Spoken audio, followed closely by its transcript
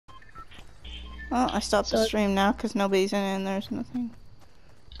Well, I stopped the So- stream now because nobody's in it and there's nothing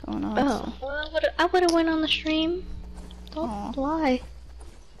going on. Oh, So. well, I would have went on the stream. Aw. Don't lie.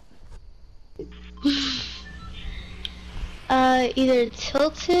 Either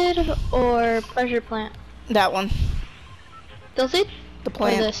Tilted or Pleasure Plant. That one. Tilted? The Or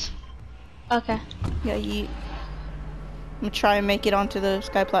plant. this? Okay. Yeah, yeet. I'm gonna try and make it onto the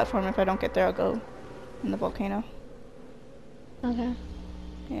sky platform. If I don't get there, I'll go in the volcano. Okay.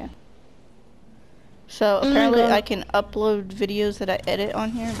 Yeah. So apparently I can upload videos that I edit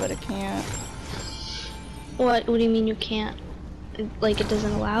on here, but I can't. What do you mean you can't? Like it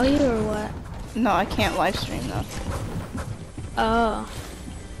doesn't allow you or what? No, I can't live stream though. Oh.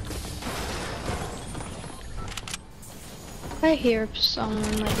 I hear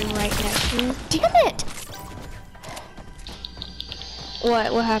someone like right next to me. Damn it!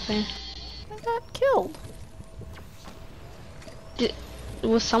 What happened? I got killed.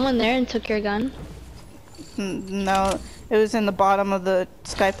 Was someone there and took your gun? No, it was in the bottom of the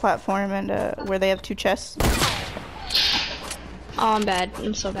sky platform and where they have two chests. Oh, I'm bad.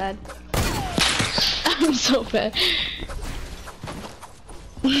 I'm so bad. I'm so bad.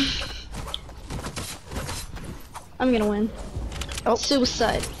 I'm gonna win. Oh.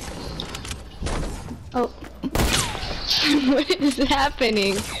 Suicide. Oh. What is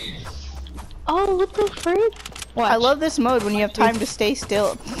happening? Oh, what the frick? Watch. I love this mode when you have time to stay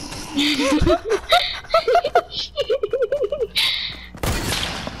still.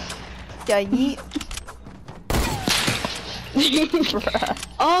 Yeah, yeet.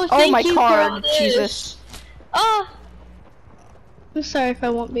 Oh, Oh thank my you card, for all this. Jesus. Oh! I'm sorry if I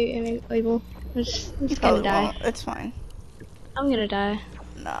won't be able. I'm just gonna Probably die. won't. It's fine. I'm gonna die.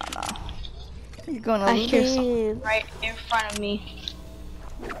 No. You're gonna I hear live. something right in front of me.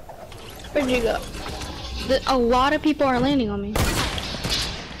 Where'd you go? A lot of people are landing on me.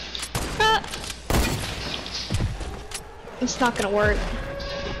 Ah. It's not gonna work.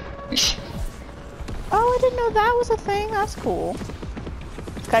 Oh, I didn't know that was a thing. That's cool.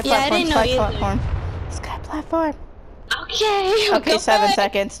 Sky Yeah, I platform, didn't know sky either. platform. Sky platform. Okay. Okay, go 7 back.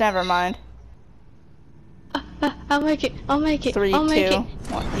 seconds. Never mind. I'll make it. I'll make it. 3, I'll 2, make it.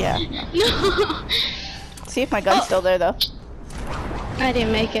 1. Yeah. No. See if my gun's still there though. I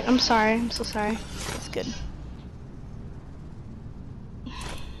didn't make it. I'm sorry. I'm so sorry. It's good.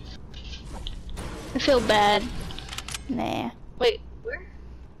 I feel bad. Nah. Wait, where?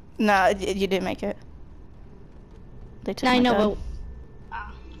 No, you didn't make it. They took I my know, gun. but.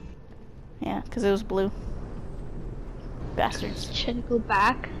 Oh. Yeah, because it was blue. Bastards. Should I go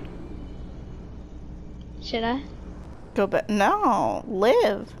back? Should I? Go back. No,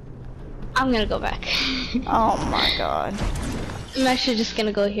 live. I'm gonna go back. Oh my god. I'm actually just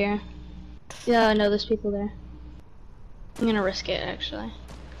gonna go here. Yeah, no, there's people there. I'm gonna risk it actually,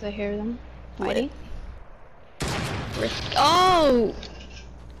 cause I hear them fighting. Risk. Oh!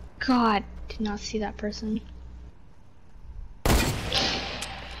 God, did not see that person.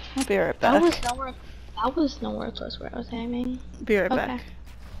 I'll be right That back. was nowhere. That was nowhere close where I was aiming. Be right Okay. back.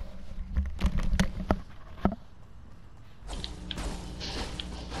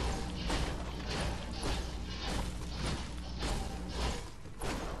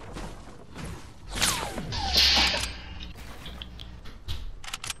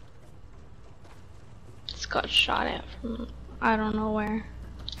 Just got shot at from I don't know where.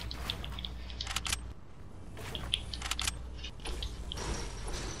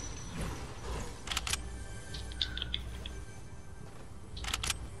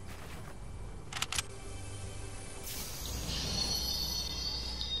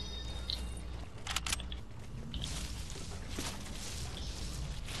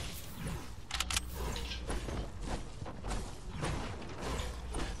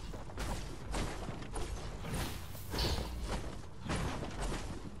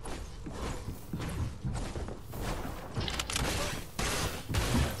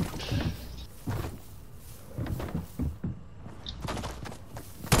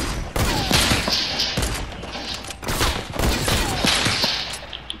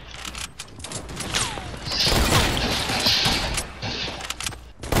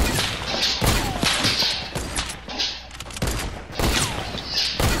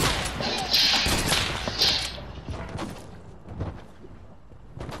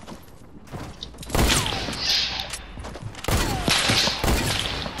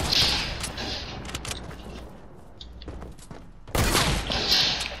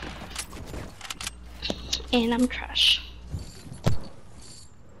 And I'm trash.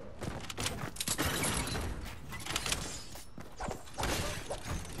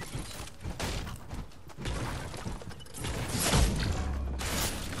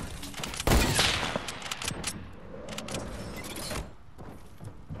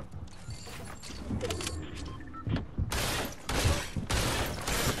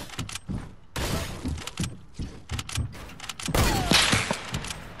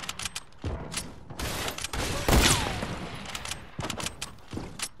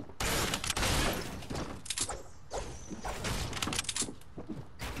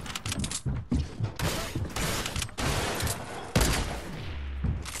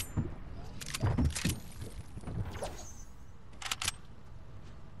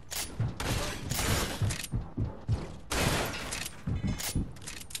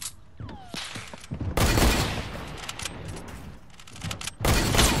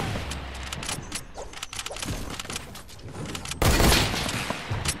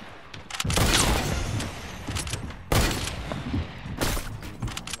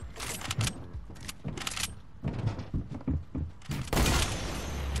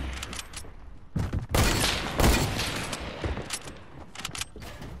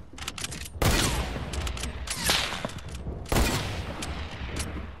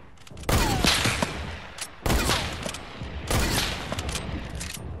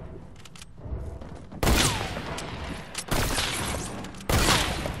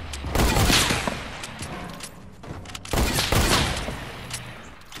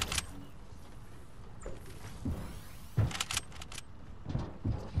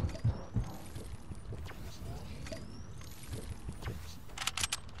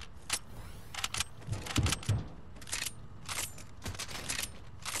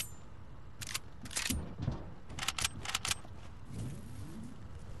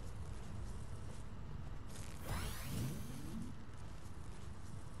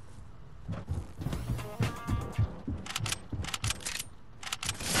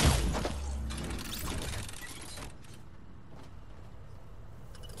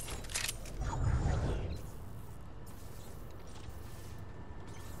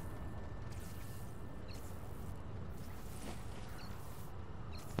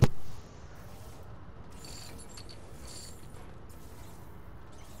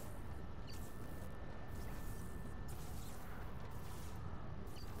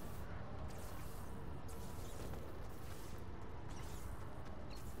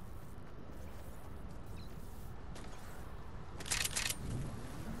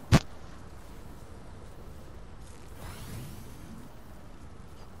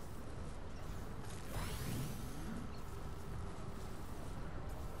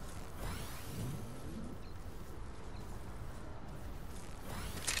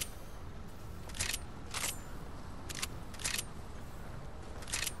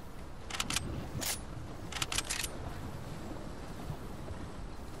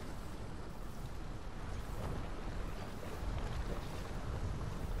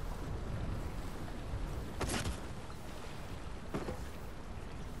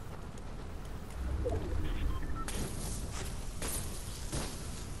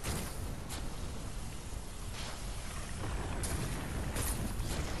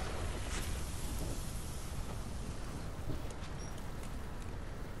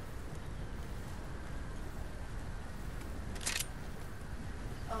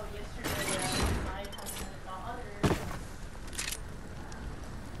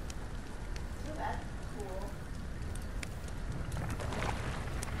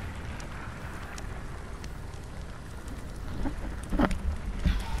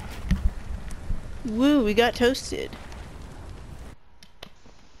 Woo, we got toasted.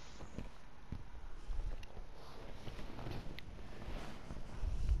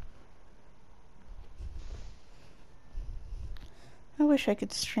 I wish I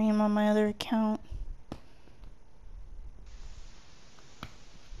could stream on my other account.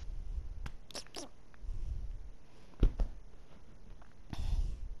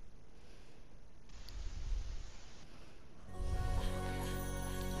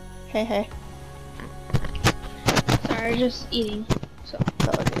 Hey, hey. Sorry, just eating. So It's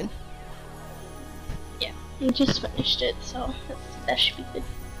all good. yeah, we just finished it, so that should be good.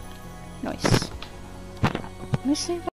 Nice. Let me see if